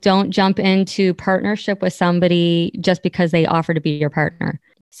Don't jump into partnership with somebody just because they offer to be your partner.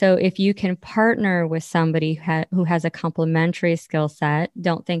 So if you can partner with somebody who has a complementary skill set,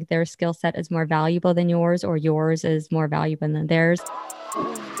 don't think their skill set is more valuable than yours or yours is more valuable than theirs.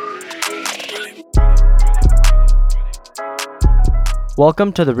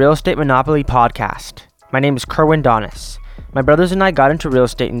 Welcome to the Real Estate Monopoly Podcast. My name is Kerwin Donis. My brothers and I got into real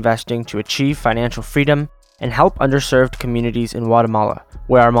estate investing to achieve financial freedom and help underserved communities in Guatemala,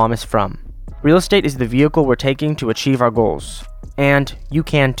 where our mom is from. Real estate is the vehicle we're taking to achieve our goals. And you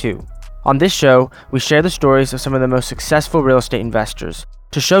can too. On this show, we share the stories of some of the most successful real estate investors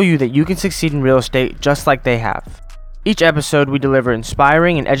to show you that you can succeed in real estate just like they have. Each episode, we deliver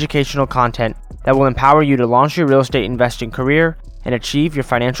inspiring and educational content that will empower you to launch your real estate investing career and achieve your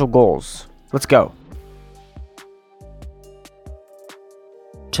financial goals. Let's go.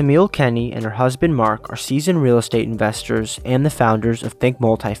 Tamil Kenny and her husband Mark are seasoned real estate investors and the founders of Think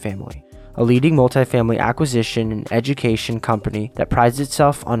Multifamily, a leading multifamily acquisition and education company that prides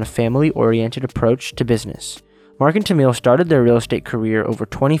itself on a family-oriented approach to business. Mark and Tamil started their real estate career over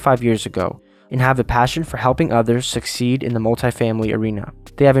 25 years ago and have a passion for helping others succeed in the multifamily arena.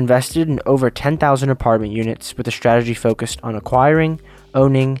 They have invested in over 10,000 apartment units with a strategy focused on acquiring,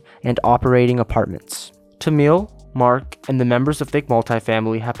 owning, and operating apartments. Tamil, Mark, and the members of Think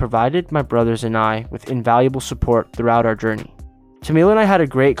Multifamily have provided my brothers and I with invaluable support throughout our journey. Tamil and I had a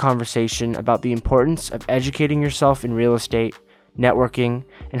great conversation about the importance of educating yourself in real estate, networking,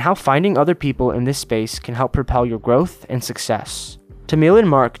 and how finding other people in this space can help propel your growth and success. Tamil and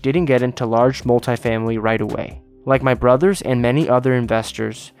Mark didn't get into large multifamily right away. Like my brothers and many other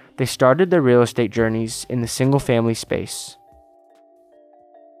investors, they started their real estate journeys in the single-family space.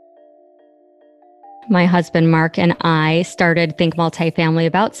 My husband, Mark, and I started Think Multifamily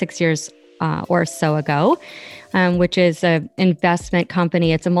about 6 years or so ago, which is an investment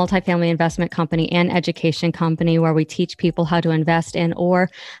company. It's a multifamily investment company and education company where we teach people how to invest in or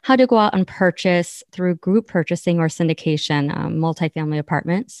how to go out and purchase through group purchasing or syndication multifamily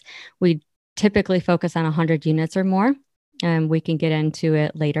apartments. We typically focus on 100 units or more, and we can get into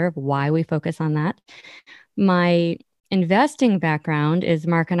it later of why we focus on that. My investing background is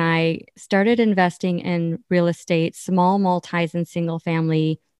Mark and I started investing in real estate, small multis and single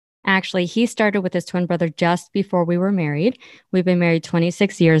family. Actually, he started with his twin brother just before we were married. We've been married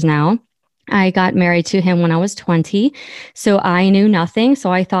 26 years now. I got married to him when I was 20, so I knew nothing.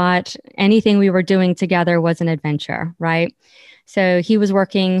 So I thought anything we were doing together was an adventure, right? So he was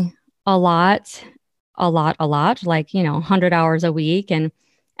working a lot, like, 100 hours a week. And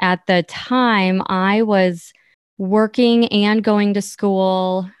at the time, I was working and going to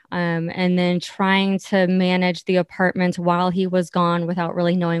school, and then trying to manage the apartment while he was gone without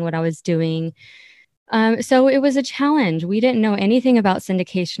really knowing what I was doing. So it was a challenge. We didn't know anything about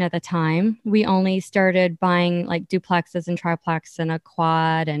syndication at the time. We only started buying like duplexes and triplexes and a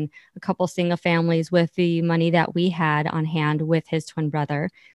quad and a couple single families with the money that we had on hand with his twin brother.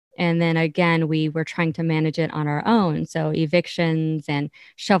 And then again, we were trying to manage it on our own. So evictions and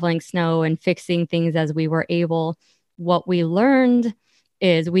shoveling snow and fixing things as we were able. What we learned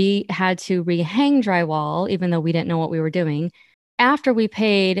is we had to rehang drywall, even though we didn't know what we were doing, after we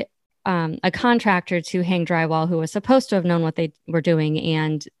paid a contractor to hang drywall who was supposed to have known what they were doing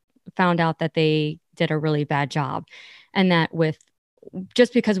and found out that they did a really bad job. And that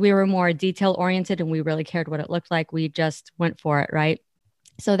just because we were more detail oriented and we really cared what it looked like, we just went for it, right?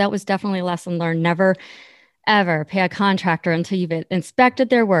 So that was definitely a lesson learned. Never, ever pay a contractor until you've inspected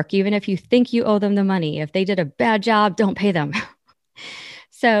their work, even if you think you owe them the money. If they did a bad job, don't pay them.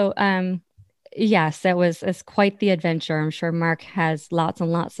 So, yes, it's quite the adventure. I'm sure Mark has lots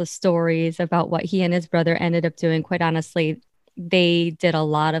and lots of stories about what he and his brother ended up doing. Quite honestly, they did a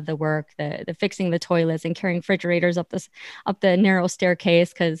lot of the work, the fixing the toilets and carrying refrigerators up the narrow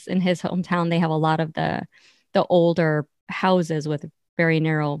staircase, because in his hometown they have a lot of the older houses with very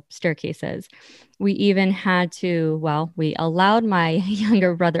narrow staircases. We even had we allowed my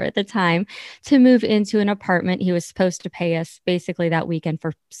younger brother at the time to move into an apartment. He was supposed to pay us basically that weekend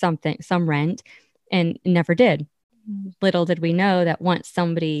for some rent, and never did. Little did we know that once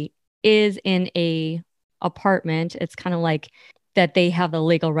somebody is in a apartment, it's kind of like that they have the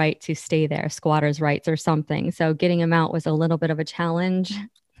legal right to stay there, squatters' rights or something. So getting him out was a little bit of a challenge.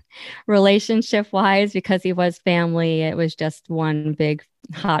 Relationship wise, because he was family, it was just one big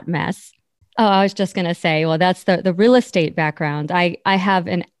hot mess. Oh, I was just going to say, well, that's the real estate background. I have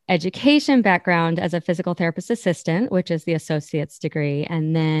an education background as a physical therapist assistant, which is the associate's degree.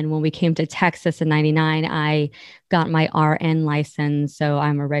 And then when we came to Texas in 99, I got my RN license. So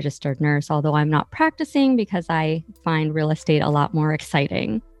I'm a registered nurse, although I'm not practicing because I find real estate a lot more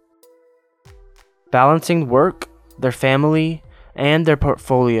exciting. Balancing work, their family, and their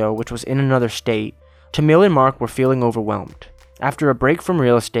portfolio, which was in another state, Tamil and Mark were feeling overwhelmed. After a break from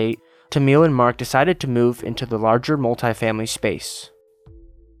real estate, Tamil and Mark decided to move into the larger multifamily space.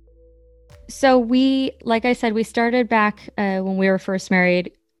 So like I said, we started back when we were first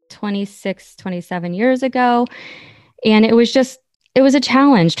married 27 years ago. And it was a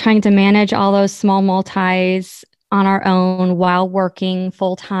challenge trying to manage all those small multis on our own while working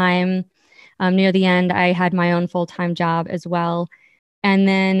full time. Near the end, I had my own full-time job as well. And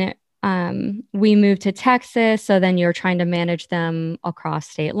then we moved to Texas. So then you're trying to manage them across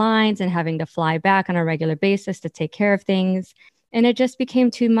state lines and having to fly back on a regular basis to take care of things. And it just became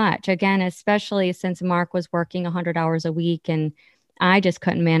too much. Again, especially since Mark was working 100 hours a week and I just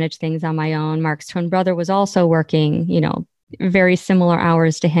couldn't manage things on my own. Mark's twin brother was also working, very similar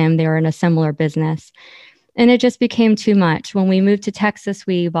hours to him. They were in a similar business. And it just became too much. When we moved to Texas,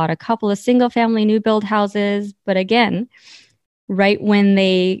 we bought a couple of single family new build houses. But again, right when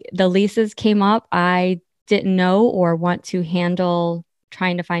the leases came up, I didn't know or want to handle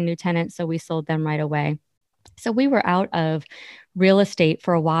trying to find new tenants. So we sold them right away. So we were out of real estate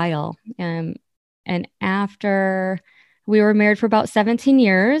for a while. And after we were married for about 17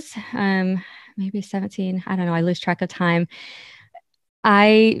 years, maybe 17, I don't know, I lose track of time.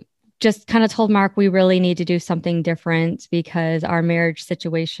 I just kind of told Mark we really need to do something different because our marriage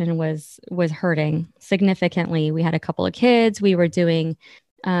situation was hurting significantly. We had a couple of kids. We were doing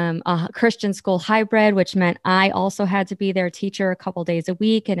a Christian school hybrid, which meant I also had to be their teacher a couple days a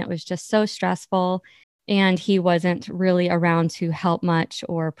week. And it was just so stressful. And he wasn't really around to help much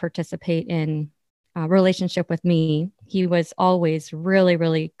or participate in a relationship with me. He was always really,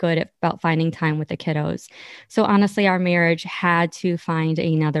 really good about finding time with the kiddos. So honestly, our marriage had to find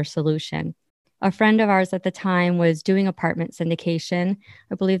another solution. A friend of ours at the time was doing apartment syndication.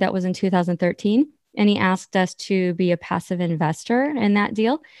 I believe that was in 2013. And he asked us to be a passive investor in that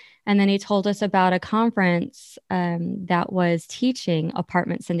deal. And then he told us about a conference that was teaching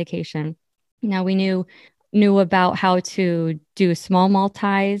apartment syndication. Now we knew about how to do small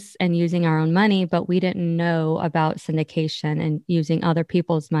multis and using our own money, but we didn't know about syndication and using other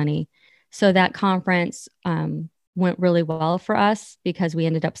people's money. So that conference went really well for us because we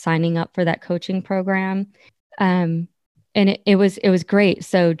ended up signing up for that coaching program. And it was great.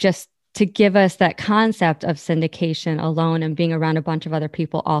 So just to give us that concept of syndication alone and being around a bunch of other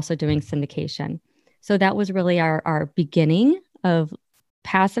people also doing syndication. So that was really our beginning of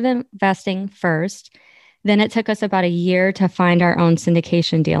passive investing first. Then it took us about a year to find our own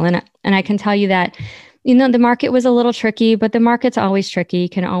syndication deal. And I can tell you that, the market was a little tricky, but the market's always tricky. You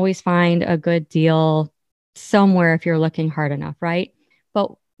can always find a good deal somewhere if you're looking hard enough, right?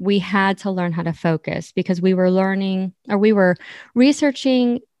 But we had to learn how to focus because we were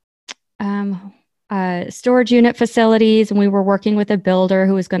researching storage unit facilities, and we were working with a builder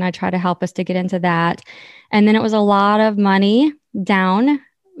who was going to try to help us to get into that. And then it was a lot of money down.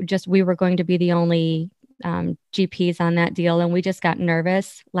 Just we were going to be the only GPs on that deal. And we just got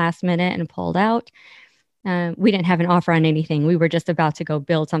nervous last minute and pulled out. We didn't have an offer on anything. We were just about to go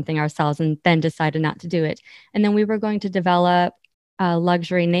build something ourselves and then decided not to do it. And then we were going to develop a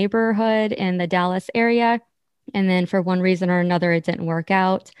luxury neighborhood in the Dallas area. And then for one reason or another, it didn't work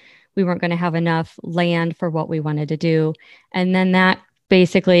out. We weren't going to have enough land for what we wanted to do. And then that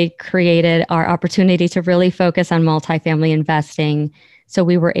basically created our opportunity to really focus on multifamily investing. So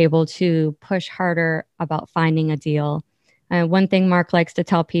we were able to push harder about finding a deal. One thing Mark likes to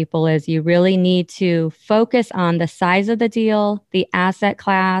tell people is you really need to focus on the size of the deal, the asset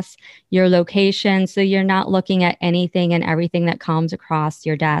class, your location, so you're not looking at anything and everything that comes across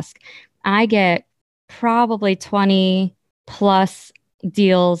your desk. I get probably 20 plus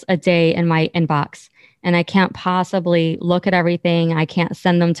deals a day in my inbox, and I can't possibly look at everything. I can't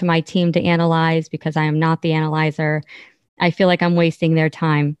send them to my team to analyze because I am not the analyzer. I feel like I'm wasting their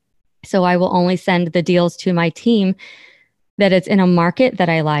time. So I will only send the deals to my team that it's in a market that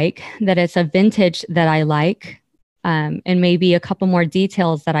I like, that it's a vintage that I like, and maybe a couple more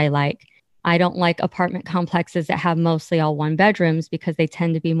details that I like. I don't like apartment complexes that have mostly all one bedrooms because they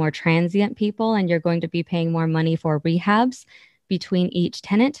tend to be more transient people and you're going to be paying more money for rehabs between each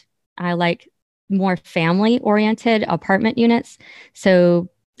tenant. I like more family oriented apartment units. So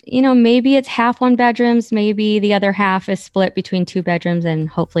maybe it's half one bedrooms, maybe the other half is split between 2 bedrooms and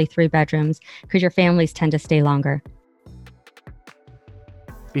hopefully 3 bedrooms because your families tend to stay longer.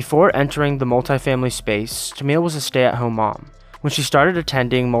 Before entering the multifamily space, Tamil was a stay-at-home mom. When she started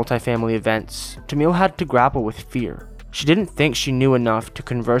attending multifamily events, Tamil had to grapple with fear. She didn't think she knew enough to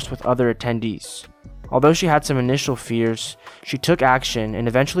converse with other attendees. Although she had some initial fears, she took action and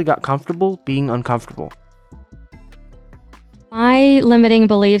eventually got comfortable being uncomfortable. My limiting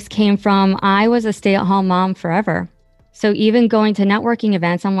beliefs came from I was a stay-at-home mom forever. So even going to networking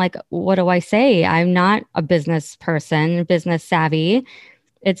events, I'm like, what do I say? I'm not a business person, business savvy.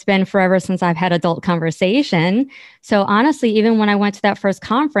 It's been forever since I've had adult conversation. So honestly, even when I went to that first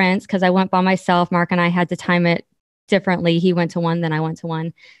conference, because I went by myself, Mark and I had to time it differently. He went to one, then I went to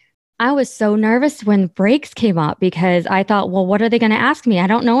one. I was so nervous when breaks came up because I thought, well, what are they going to ask me? I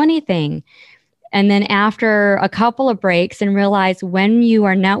don't know anything. And then after a couple of breaks and realize when you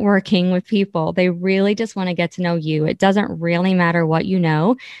are networking with people, they really just want to get to know you. It doesn't really matter what you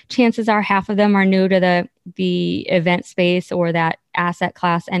know. Chances are half of them are new to the event space or that asset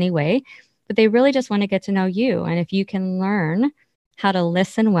class anyway, but they really just want to get to know you. And if you can learn how to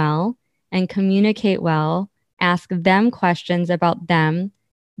listen well and communicate well, ask them questions about them,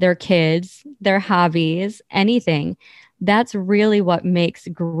 their kids, their hobbies, anything. That's really what makes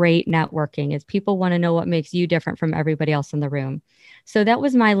great networking is people want to know what makes you different from everybody else in the room. So that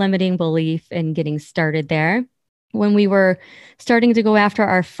was my limiting belief in getting started there. When we were starting to go after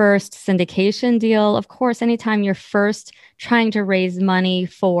our first syndication deal, of course, anytime you're first trying to raise money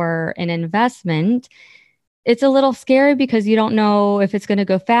for an investment, it's a little scary because you don't know if it's going to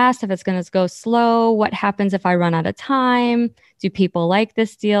go fast, if it's going to go slow. What happens if I run out of time? Do people like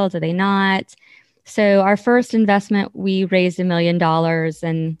this deal? Do they not? So our first investment, we raised $1 million,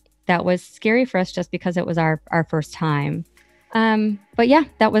 and that was scary for us just because it was our first time. But yeah,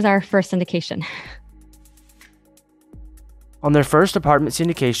 that was our first syndication. On their first apartment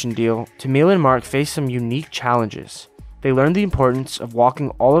syndication deal, Tamil and Mark faced some unique challenges. They learned the importance of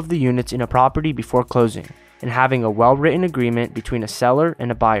walking all of the units in a property before closing, and having a well-written agreement between a seller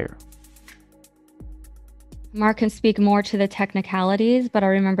and a buyer. Mark can speak more to the technicalities, but I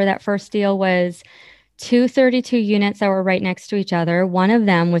remember that first deal was 232 units that were right next to each other. One of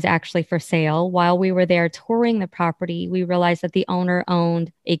them was actually for sale. While we were there touring the property, we realized that the owner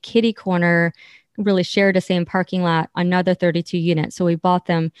owned a kitty corner, really shared the same parking lot, another 32 units. So we bought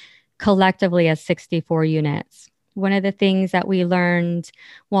them collectively as 64 units. One of the things that we learned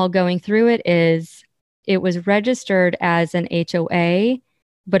while going through it is it was registered as an HOA,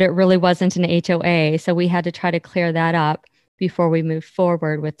 but it really wasn't an HOA. So we had to try to clear that up before we moved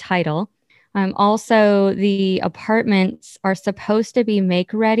forward with title. Also, the apartments are supposed to be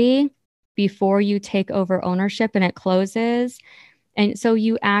make ready before you take over ownership and it closes. And so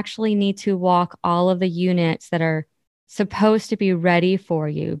you actually need to walk all of the units that are supposed to be ready for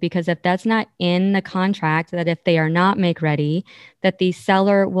you, because if that's not in the contract, that if they are not make ready, that the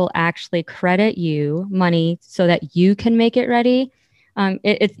seller will actually credit you money so that you can make it ready.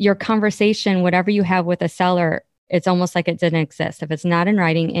 It's your conversation, whatever you have with a seller, it's almost like it didn't exist. If it's not in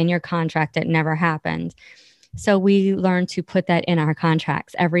writing in your contract, it never happened. So we learned to put that in our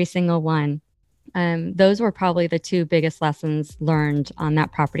contracts, every single one. Those were probably the two biggest lessons learned on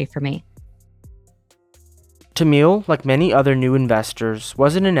that property for me. Tamil, like many other new investors,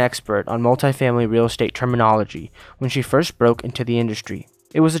 wasn't an expert on multifamily real estate terminology when she first broke into the industry.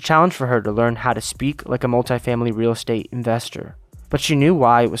 It was a challenge for her to learn how to speak like a multifamily real estate investor, but she knew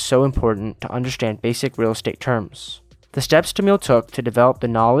why it was so important to understand basic real estate terms. The steps Tamil took to develop the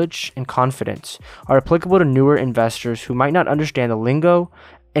knowledge and confidence are applicable to newer investors who might not understand the lingo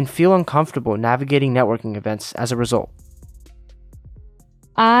and feel uncomfortable navigating networking events as a result.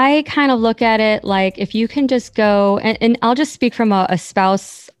 I kind of look at it like if you can just go, and I'll just speak from a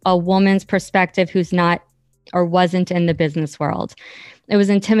spouse, a woman's perspective who's not or wasn't in the business world. It was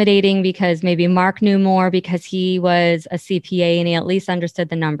intimidating because maybe Mark knew more because he was a CPA and he at least understood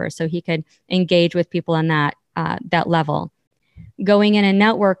the numbers, so he could engage with people on that level. Going in and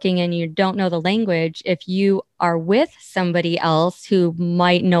networking and you don't know the language, if you are with somebody else who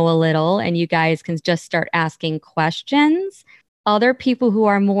might know a little and you guys can just start asking questions, other people who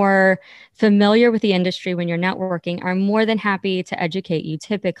are more familiar with the industry when you're networking are more than happy to educate you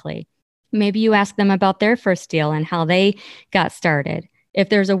typically. Maybe you ask them about their first deal and how they got started. If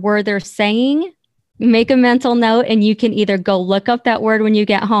there's a word they're saying, make a mental note and you can either go look up that word when you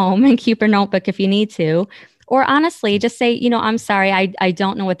get home and keep a notebook if you need to, or honestly, just say, I'm sorry, I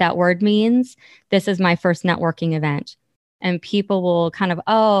don't know what that word means. This is my first networking event. And people will kind of,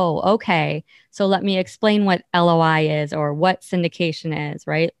 oh, okay. So let me explain what LOI is or what syndication is,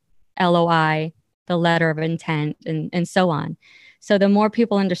 right? LOI, the letter of intent, and so on. So the more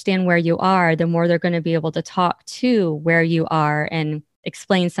people understand where you are, the more they're going to be able to talk to where you are and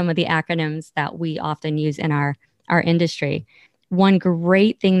explain some of the acronyms that we often use in our industry. One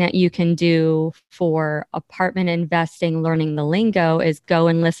great thing that you can do for apartment investing, learning the lingo, is go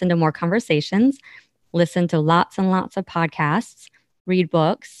and listen to more conversations. listen to lots and lots of podcasts, read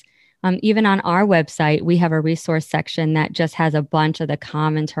books. Even on our website, we have a resource section that just has a bunch of the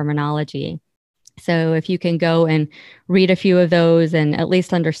common terminology. So if you can go and read a few of those and at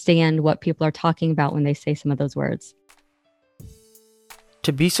least understand what people are talking about when they say some of those words.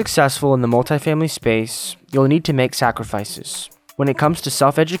 To be successful in the multifamily space, you'll need to make sacrifices. When it comes to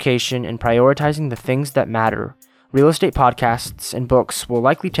self-education and prioritizing the things that matter, real estate podcasts and books will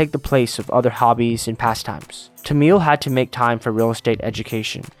likely take the place of other hobbies and pastimes. Tamil had to make time for real estate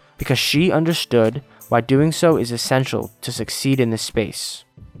education because she understood why doing so is essential to succeed in this space.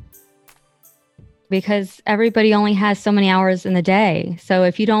 Because everybody only has so many hours in the day. So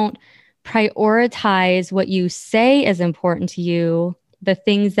if you don't prioritize what you say is important to you, the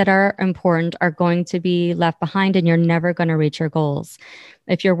things that are important are going to be left behind and you're never going to reach your goals.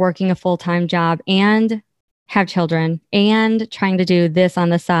 If you're working a full-time job and have children and trying to do this on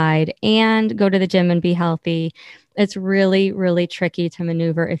the side and go to the gym and be healthy, it's really, really tricky to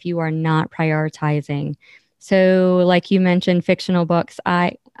maneuver if you are not prioritizing. So like you mentioned, fictional books.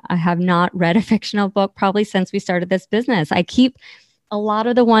 I have not read a fictional book probably since we started this business. I keep a lot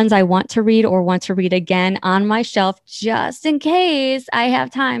of the ones I want to read or want to read again on my shelf just in case I have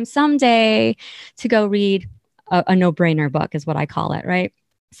time someday to go read a no-brainer book is what I call it, right?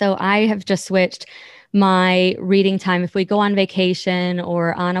 So I have just switched my reading time. If we go on vacation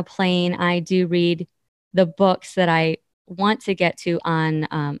or on a plane, I do read the books that I want to get to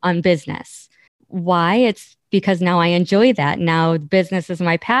on business. Why? It's because now I enjoy that. Now business is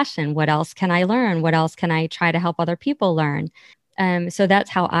my passion. What else can I learn? What else can I try to help other people learn? So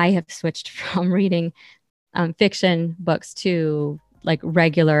that's how I have switched from reading fiction books to like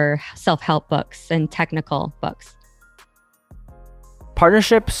regular self-help books and technical books.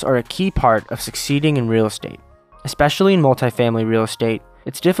 Partnerships are a key part of succeeding in real estate. Especially in multifamily real estate,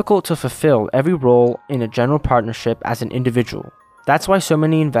 it's difficult to fulfill every role in a general partnership as an individual. That's why so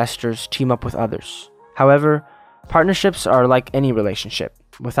many investors team up with others. However, partnerships are like any relationship.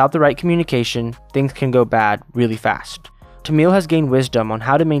 Without the right communication, things can go bad really fast. Tamil has gained wisdom on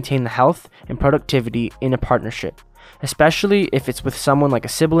how to maintain the health and productivity in a partnership, especially if it's with someone like a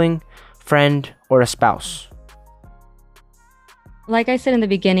sibling, friend, or a spouse. Like I said in the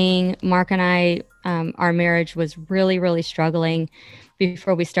beginning, Mark and I, our marriage was really, really struggling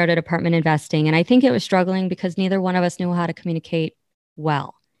before we started apartment investing. And I think it was struggling because neither one of us knew how to communicate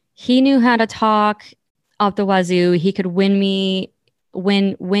well. He knew how to talk up the wazoo. He could win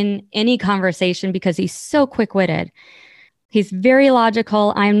any conversation because he's so quick-witted. He's very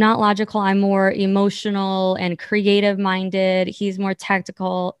logical. I'm not logical. I'm more emotional and creative minded. He's more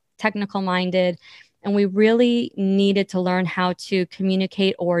technical minded. And we really needed to learn how to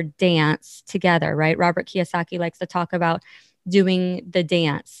communicate or dance together, right? Robert Kiyosaki likes to talk about doing the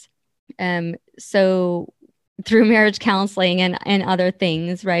dance. So through marriage counseling and other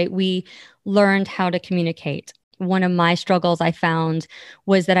things, right, we learned how to communicate. One of my struggles I found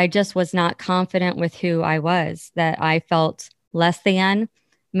was that I just was not confident with who I was, that I felt less than.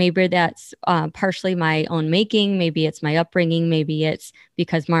 Maybe that's partially my own making. Maybe it's my upbringing. Maybe it's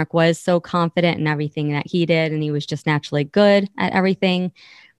because Mark was so confident in everything that he did and he was just naturally good at everything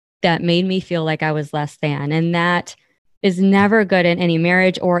that made me feel like I was less than. And that is never good in any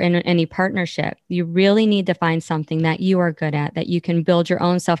marriage or in any partnership. You really need to find something that you are good at, that you can build your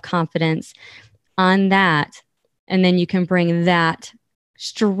own self-confidence on that. And then you can bring that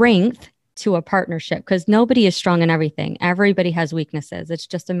strength to a partnership because nobody is strong in everything. Everybody has weaknesses. It's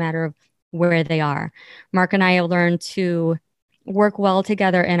just a matter of where they are. Mark and I have learned to work well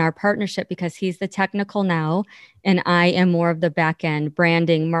together in our partnership because he's the technical now and I am more of the back end,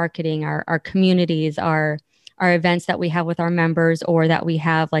 branding, marketing, our communities, our events that we have with our members or that we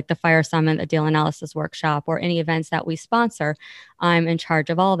have like the Fire Summit, the Deal Analysis Workshop, or any events that we sponsor. I'm in charge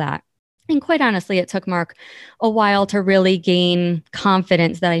of all that. And quite honestly, it took Mark a while to really gain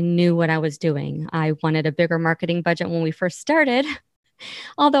confidence that I knew what I was doing. I wanted a bigger marketing budget when we first started.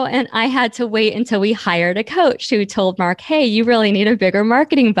 And I had to wait until we hired a coach who told Mark, hey, you really need a bigger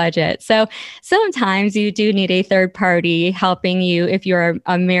marketing budget. So sometimes you do need a third party helping you if you're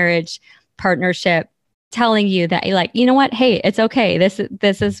a marriage partnership, telling you that you're like, you know what, hey, it's okay. This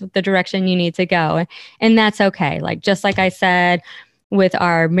is the direction you need to go. And that's okay. Like, just like I said, with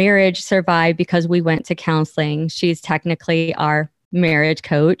our marriage survived because we went to counseling. She's technically our marriage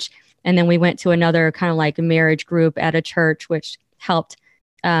coach. And then we went to another kind of like marriage group at a church, which helped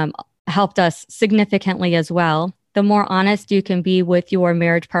us significantly as well. The more honest you can be with your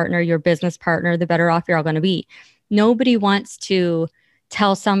marriage partner, your business partner, the better off you're all going to be. Nobody wants to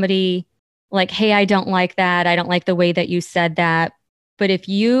tell somebody like, hey, I don't like that. I don't like the way that you said that. But if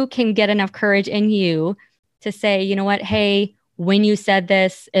you can get enough courage in you to say, you know what, hey, when you said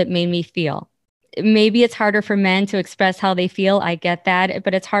this, it made me feel. Maybe it's harder for men to express how they feel. I get that.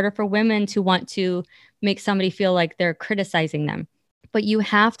 But it's harder for women to want to make somebody feel like they're criticizing them. But you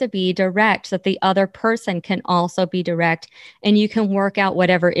have to be direct so that the other person can also be direct and you can work out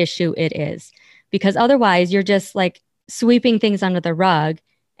whatever issue it is. Because otherwise, you're just like sweeping things under the rug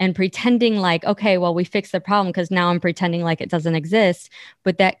and pretending like, okay, well, we fixed the problem because now I'm pretending like it doesn't exist.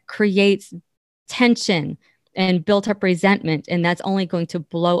 But that creates tension and built up resentment. And that's only going to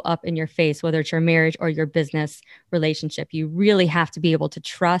blow up in your face, whether it's your marriage or your business relationship. You really have to be able to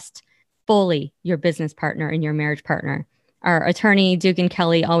trust fully your business partner and your marriage partner. Our attorney, Dugan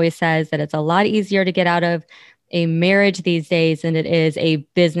Kelly, always says that it's a lot easier to get out of a marriage these days than it is a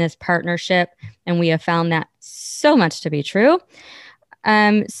business partnership. And we have found that so much to be true.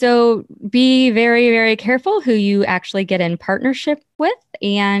 So be very, very careful who you actually get in partnership with.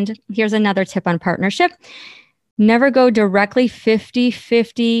 And here's another tip on partnership. Never go directly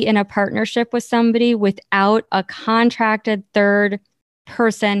 50-50 in a partnership with somebody without a contracted third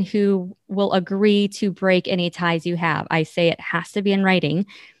person who will agree to break any ties you have. I say it has to be in writing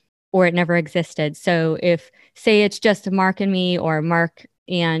or it never existed. So if, say it's just Mark and me or Mark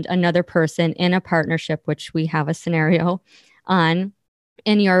and another person in a partnership, which we have a scenario on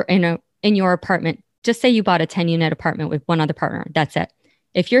in your apartment, just say you bought a 10-unit apartment with one other partner. That's it.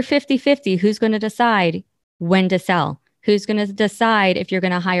 If you're 50-50, who's going to decide when to sell? Who's going to decide if you're going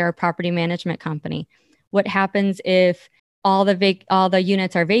to hire a property management company? What happens if all the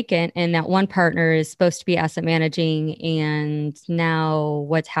units are vacant and that one partner is supposed to be asset managing, and now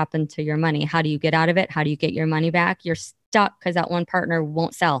what's happened to your money? How do you get out of it? How do you get your money back? You're stuck because that one partner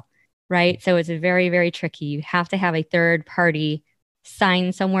won't sell, right? So it's very, very tricky. You have to have a third party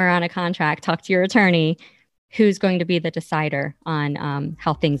sign somewhere on a contract, talk to your attorney, who's going to be the decider on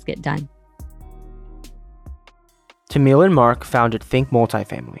how things get done. Tamil and Mark founded Think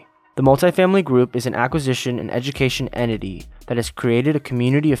Multifamily. The Multifamily Group is an acquisition and education entity that has created a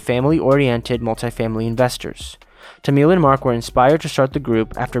community of family-oriented multifamily investors. Tamil and Mark were inspired to start the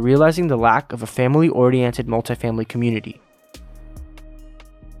group after realizing the lack of a family-oriented multifamily community.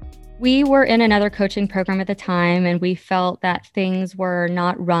 We were in another coaching program at the time, and we felt that things were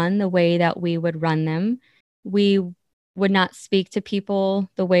not run the way that we would run them. We would not speak to people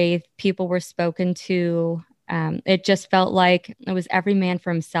the way people were spoken to. It just felt like it was every man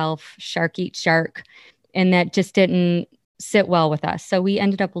for himself, shark eat shark, and that just didn't sit well with us. So we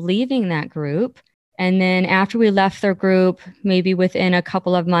ended up leaving that group. And then after we left their group, maybe within a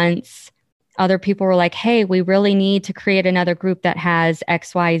couple of months, other people were like, hey, we really need to create another group that has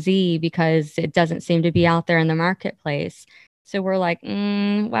XYZ because it doesn't seem to be out there in the marketplace. So we're like,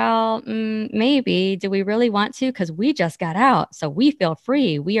 maybe. Do we really want to? Because we just got out. So we feel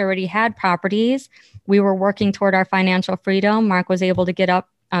free. We already had properties. We were working toward our financial freedom. Mark was able to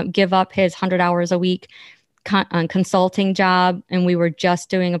give up his 100 hours a week consulting job. And we were just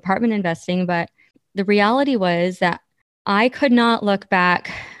doing apartment investing. But the reality was that I could not look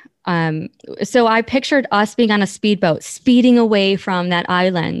back. So I pictured us being on a speedboat, speeding away from that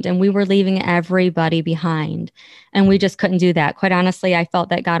island, and we were leaving everybody behind. And we just couldn't do that. Quite honestly, I felt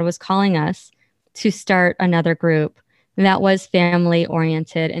that God was calling us to start another group that was family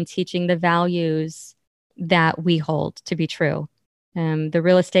oriented and teaching the values that we hold to be true. The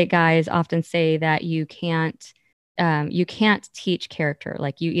real estate guys often say that you can't teach character.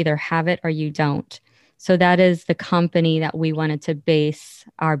 Like you either have it or you don't. So that is the company that we wanted to base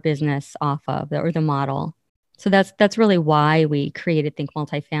our business off of, or the model. So that's really why we created Think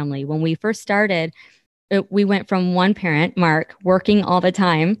Multifamily. When we first started, we went from one parent, Mark, working all the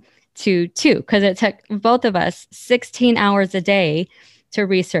time to two, because it took both of us 16 hours a day to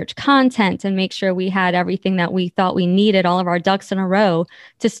research content and make sure we had everything that we thought we needed, all of our ducks in a row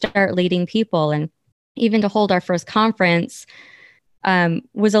to start leading people. And even to hold our first conference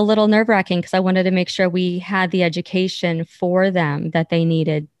was a little nerve-wracking because I wanted to make sure we had the education for them that they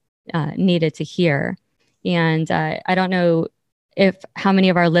needed to hear. And I don't know how many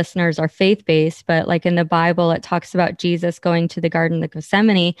of our listeners are faith-based, but like in the Bible, it talks about Jesus going to the Garden of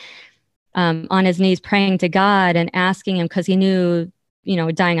Gethsemane on his knees, praying to God and asking him, because he knew,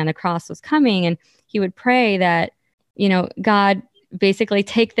 dying on the cross was coming. And he would pray that, God, basically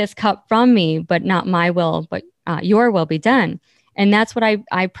take this cup from me, but not my will, but your will be done. And that's what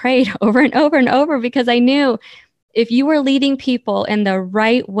I prayed over and over and over, because I knew if you were leading people in the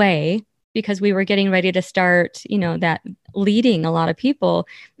right way, because we were getting ready to start, that leading a lot of people,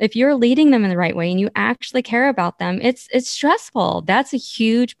 if you're leading them in the right way and you actually care about them, it's stressful. That's a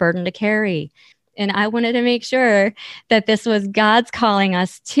huge burden to carry. And I wanted to make sure that this was God's calling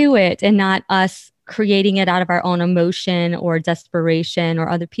us to it and not us creating it out of our own emotion or desperation or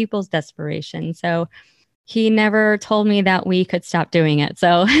other people's desperation. So he never told me that we could stop doing it.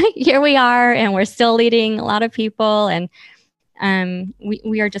 So here we are, and we're still leading a lot of people. And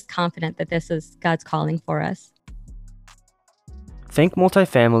we are just confident that this is God's calling for us. Think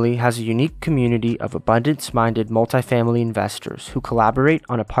Multifamily has a unique community of abundance-minded multifamily investors who collaborate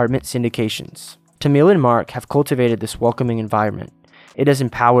on apartment syndications. Tamil and Mark have cultivated this welcoming environment. It has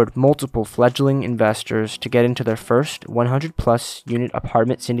empowered multiple fledgling investors to get into their first 100-plus unit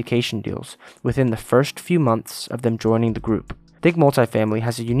apartment syndication deals within the first few months of them joining the group. Think Multifamily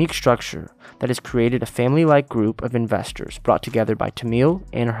has a unique structure that has created a family-like group of investors brought together by Tamil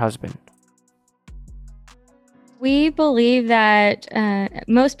and her husband. We believe that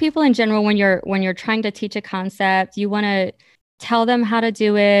most people in general, when you're trying to teach a concept, you want to tell them how to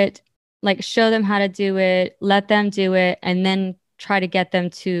do it, like show them how to do it, let them do it, and then try to get them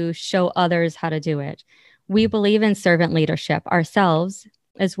to show others how to do it. We believe in servant leadership ourselves,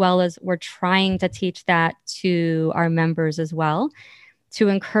 as well as we're trying to teach that to our members as well, to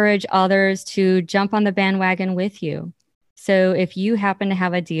encourage others to jump on the bandwagon with you. So if you happen to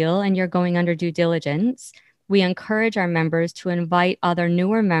have a deal and you're going under due diligence, we encourage our members to invite other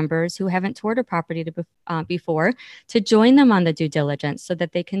newer members who haven't toured a property before to join them on the due diligence so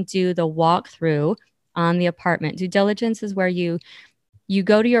that they can do the walkthrough on the apartment. Due diligence is where you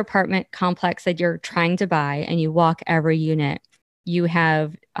go to your apartment complex that you're trying to buy and you walk every unit. You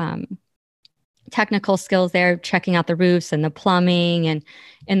have technical skills there, checking out the roofs and the plumbing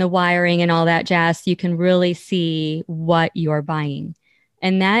and the wiring and all that jazz. You can really see what you're buying.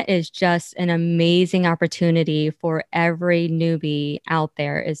 And that is just an amazing opportunity for every newbie out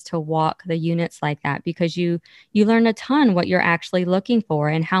there, is to walk the units like that, because you learn a ton what you're actually looking for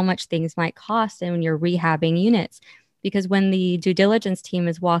and how much things might cost when you're rehabbing units. Because when the due diligence team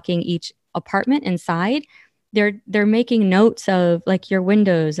is walking each apartment inside, they're making notes of like your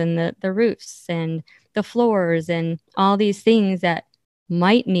windows and the roofs and the floors and all these things that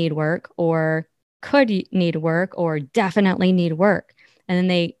might need work or could need work or definitely need work. And then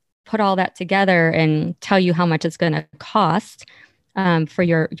they put all that together and tell you how much it's going to cost for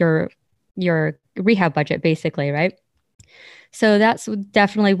your rehab budget, basically, right? So that's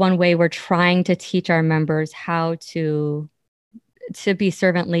definitely one way we're trying to teach our members how to be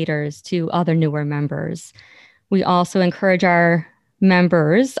servant leaders to other newer members. We also encourage our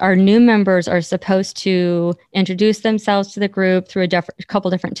new members are supposed to introduce themselves to the group through a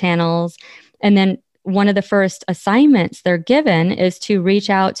couple different channels. And then one of the first assignments they're given is to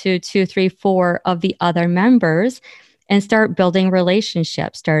reach out to 2, 3, 4 of the other members and start building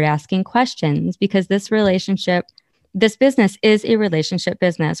relationships, start asking questions, because this business is a relationship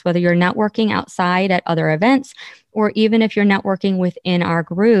business, whether you're networking outside at other events, or even if you're networking within our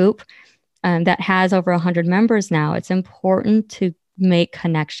group that has over 100 members now. It's important to make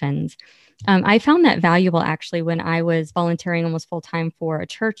connections. I found that valuable actually when I was volunteering almost full time for a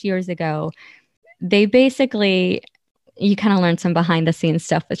church years ago. They basically, you kind of learn some behind the scenes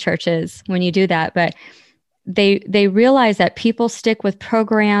stuff with churches when you do that, but they realize that people stick with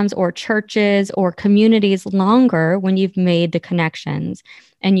programs or churches or communities longer when you've made the connections,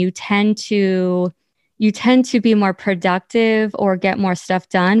 and you tend to be more productive or get more stuff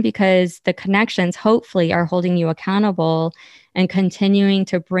done because the connections hopefully are holding you accountable and continuing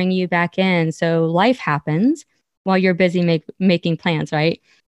to bring you back in. So life happens while you're busy making plans, right?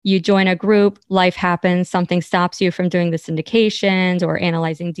 You join a group, life happens, something stops you from doing the syndications or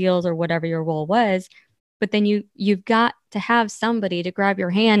analyzing deals or whatever your role was. But then you've got to have somebody to grab your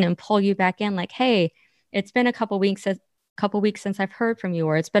hand and pull you back in, like, hey, it's been a couple weeks since I've heard from you,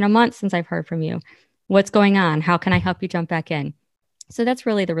 or it's been a month since I've heard from you. What's going on? How can I help you jump back in? So that's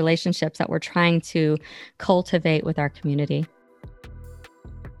really the relationships that we're trying to cultivate with our community.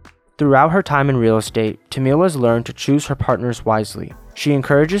 Throughout her time in real estate, Tamil has learned to choose her partners wisely. She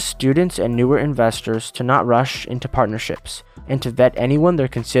encourages students and newer investors to not rush into partnerships and to vet anyone they're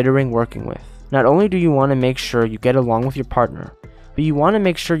considering working with. Not only do you want to make sure you get along with your partner, but you want to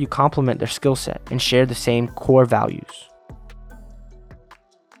make sure you complement their skill set and share the same core values.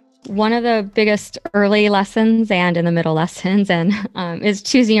 One of the biggest early lessons and in the middle lessons is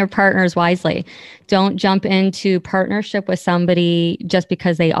choosing your partners wisely. Don't jump into partnership with somebody just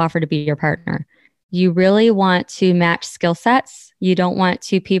because they offer to be your partner. You really want to match skill sets. You don't want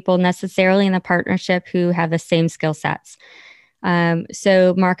two people necessarily in the partnership who have the same skill sets.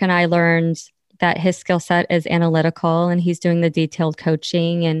 So Mark and I learned that his skill set is analytical and he's doing the detailed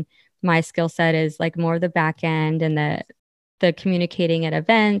coaching, and my skill set is like more the back end and the communicating at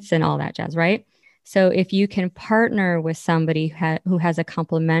events and all that jazz, right? So if you can partner with somebody who has a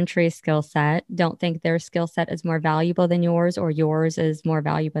complementary skill set, don't think their skill set is more valuable than yours or yours is more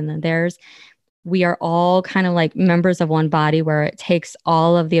valuable than theirs. We are all kind of like members of one body where it takes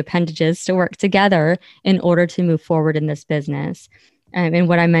all of the appendages to work together in order to move forward in this business. And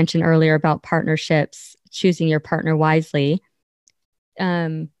what I mentioned earlier about partnerships, choosing your partner wisely.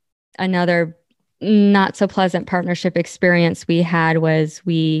 Another not so pleasant partnership experience we had was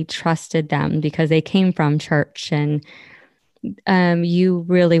we trusted them because they came from church, and you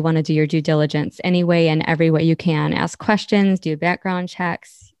really want to do your due diligence anyway and every way you can. Ask questions, do background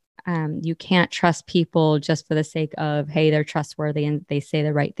checks. You can't trust people just for the sake of, hey, they're trustworthy and they say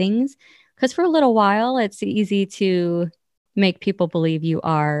the right things. Because for a little while, it's easy to make people believe you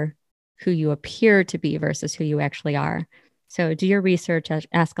are who you appear to be versus who you actually are. So do your research,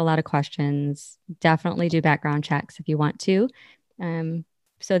 ask a lot of questions, definitely do background checks if you want to.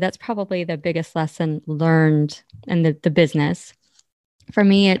 So that's probably the biggest lesson learned in the business. For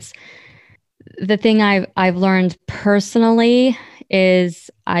me, it's the thing I've learned personally is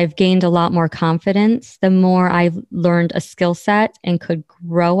I've gained a lot more confidence. The more I've learned a skill set and could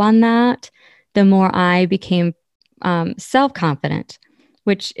grow on that, the more I became self-confident,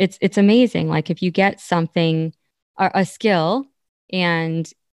 which it's amazing. Like if you get something, a skill,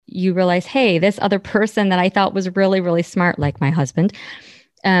 and you realize, hey, this other person that I thought was really, really smart, like my husband,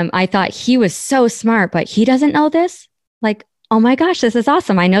 I thought he was so smart, but he doesn't know this. Like, oh my gosh, this is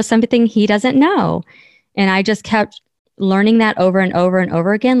awesome. I know something he doesn't know. And I just kept learning that over and over and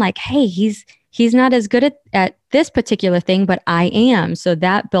over again. Like, hey, he's not as good at this particular thing, but I am. So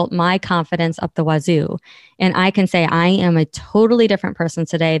that built my confidence up the wazoo. And I can say I am a totally different person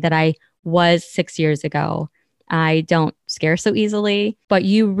today that I was 6 years ago. I don't scare so easily, but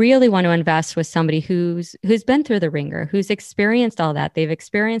you really want to invest with somebody who's been through the ringer, who's experienced all that. They've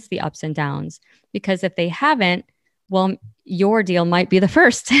experienced the ups and downs, because if they haven't, well, your deal might be the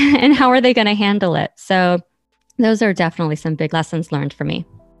first. And how are they going to handle it? So those are definitely some big lessons learned for me.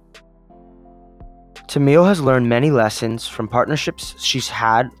 Tamil has learned many lessons from partnerships she's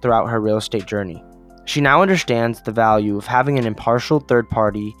had throughout her real estate journey. She now understands the value of having an impartial third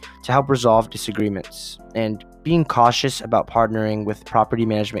party to help resolve disagreements and being cautious about partnering with property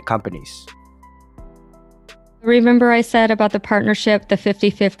management companies. Remember I said about the partnership, the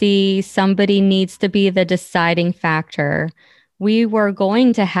 50-50, somebody needs to be the deciding factor. We were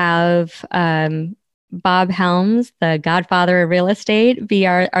going to have Bob Helms, the godfather of real estate, be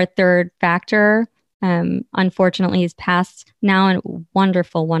our third factor. Unfortunately, he's passed now, and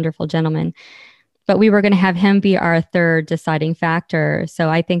wonderful, wonderful gentleman. But we were going to have him be our third deciding factor. So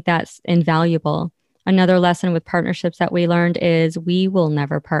I think that's invaluable. Another lesson with partnerships that we learned is we will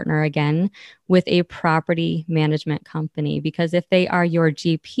never partner again with a property management company, because if they are your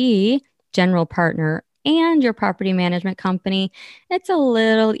GP, general partner, and your property management company, it's a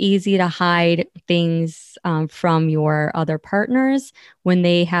little easy to hide things from your other partners when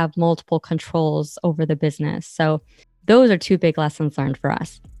they have multiple controls over the business. So those are two big lessons learned for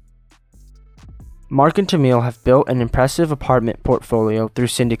us. Mark and Tamil have built an impressive apartment portfolio through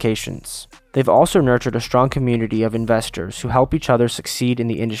syndications. They've also nurtured a strong community of investors who help each other succeed in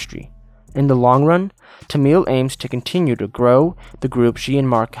the industry. In the long run, Tamil aims to continue to grow the group she and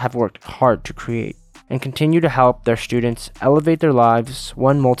Mark have worked hard to create, and continue to help their students elevate their lives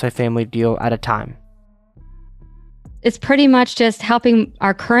one multifamily deal at a time. It's pretty much just helping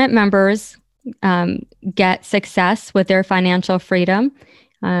our current members get success with their financial freedom.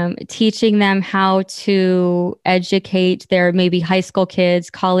 Teaching them how to educate their maybe high school kids,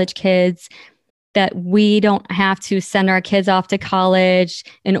 college kids, that we don't have to send our kids off to college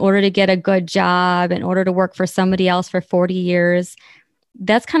in order to get a good job, in order to work for somebody else for 40 years.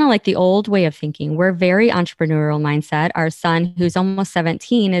 That's kind of like the old way of thinking. We're very entrepreneurial mindset. Our son, who's almost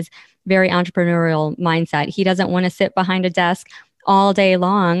 17, is very entrepreneurial mindset. He doesn't want to sit behind a desk all day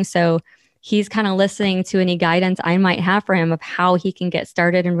long. So he's kind of listening to any guidance I might have for him of how he can get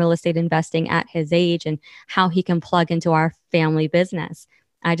started in real estate investing at his age and how he can plug into our family business.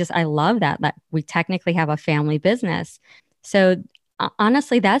 I love that we technically have a family business. So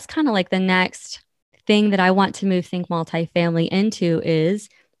honestly, that's kind of like the next thing that I want to move Think Multifamily into, is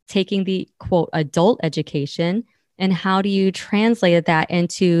taking the quote adult education and how do you translate that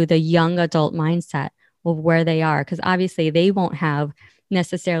into the young adult mindset of where they are? Because obviously they won't have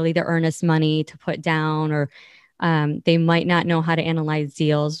necessarily the earnest money to put down, or they might not know how to analyze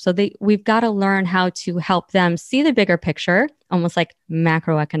deals. So we've got to learn how to help them see the bigger picture, almost like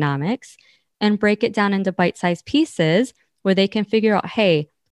macroeconomics, and break it down into bite-sized pieces where they can figure out, hey,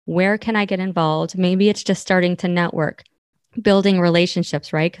 where can I get involved? Maybe it's just starting to network. building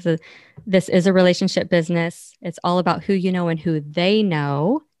relationships, right? Because this is a relationship business. It's all about who you know and who they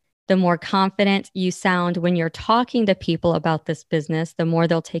know. The more confident you sound when you're talking to people about this business, the more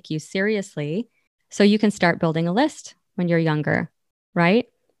they'll take you seriously. So you can start building a list when you're younger, right?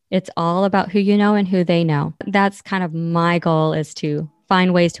 It's all about who you know and who they know. That's kind of my goal, is to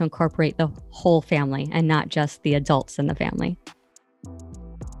find ways to incorporate the whole family and not just the adults in the family.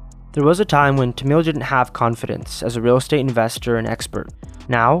 There was a time when Tamil didn't have confidence as a real estate investor and expert.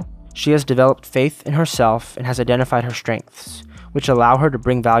 Now, she has developed faith in herself and has identified her strengths, which allow her to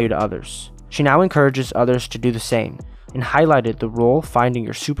bring value to others. She now encourages others to do the same and highlighted the role finding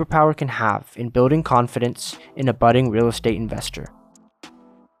your superpower can have in building confidence in a budding real estate investor.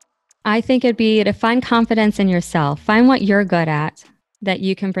 I think it'd be to find confidence in yourself. Find what you're good at that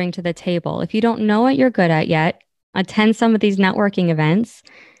you can bring to the table. If you don't know what you're good at yet, attend some of these networking events,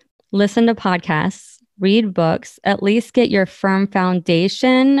 listen to podcasts, read books, at least get your firm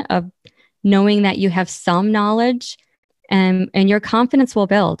foundation of knowing that you have some knowledge, and your confidence will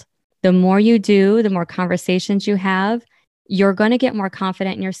build. The more you do, the more conversations you have, you're going to get more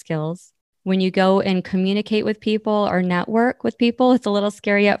confident in your skills. When you go and communicate with people or network with people, it's a little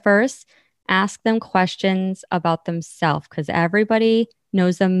scary at first. Ask them questions about themselves, because everybody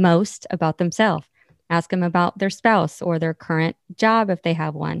knows the most about themselves. Ask them about their spouse or their current job if they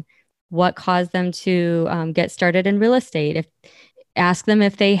have one. What caused them to get started in real estate? Ask them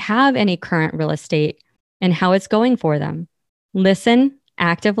if they have any current real estate and how it's going for them. Listen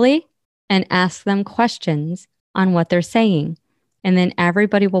actively and ask them questions on what they're saying. And then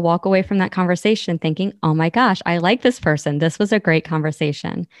everybody will walk away from that conversation thinking, oh my gosh, I like this person. This was a great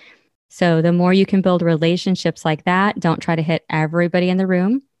conversation. So the more you can build relationships like that, don't try to hit everybody in the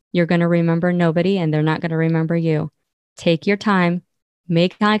room. You're going to remember nobody and they're not going to remember you. Take your time,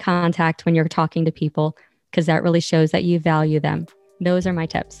 make eye contact when you're talking to people, because that really shows that you value them. Those are my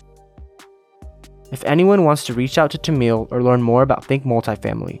tips. If anyone wants to reach out to Tamil or learn more about Think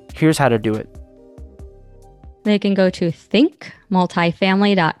Multifamily, here's how to do it. They can go to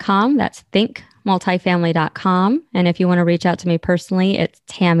thinkmultifamily.com. That's thinkmultifamily.com. And if you want to reach out to me personally, it's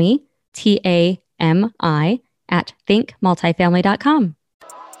Tammy, Tami, at thinkmultifamily.com.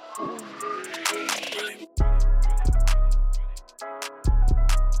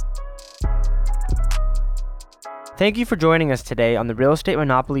 Thank you for joining us today on the Real Estate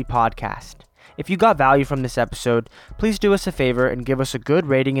Monopoly podcast. If you got value from this episode, please do us a favor and give us a good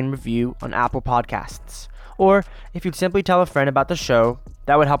rating and review on Apple Podcasts. Or if you'd simply tell a friend about the show,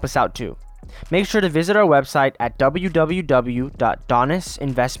 that would help us out too. Make sure to visit our website at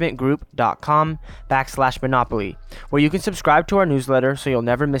www.donisinvestmentgroup.com/monopoly, where you can subscribe to our newsletter so you'll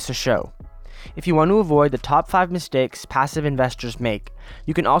never miss a show. If you want to avoid the top 5 mistakes passive investors make,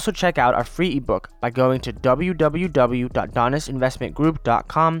 you can also check out our free ebook by going to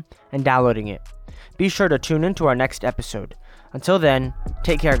www.donisinvestmentgroup.com and downloading it. Be sure to tune in to our next episode. Until then,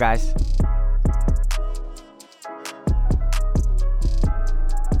 take care, guys.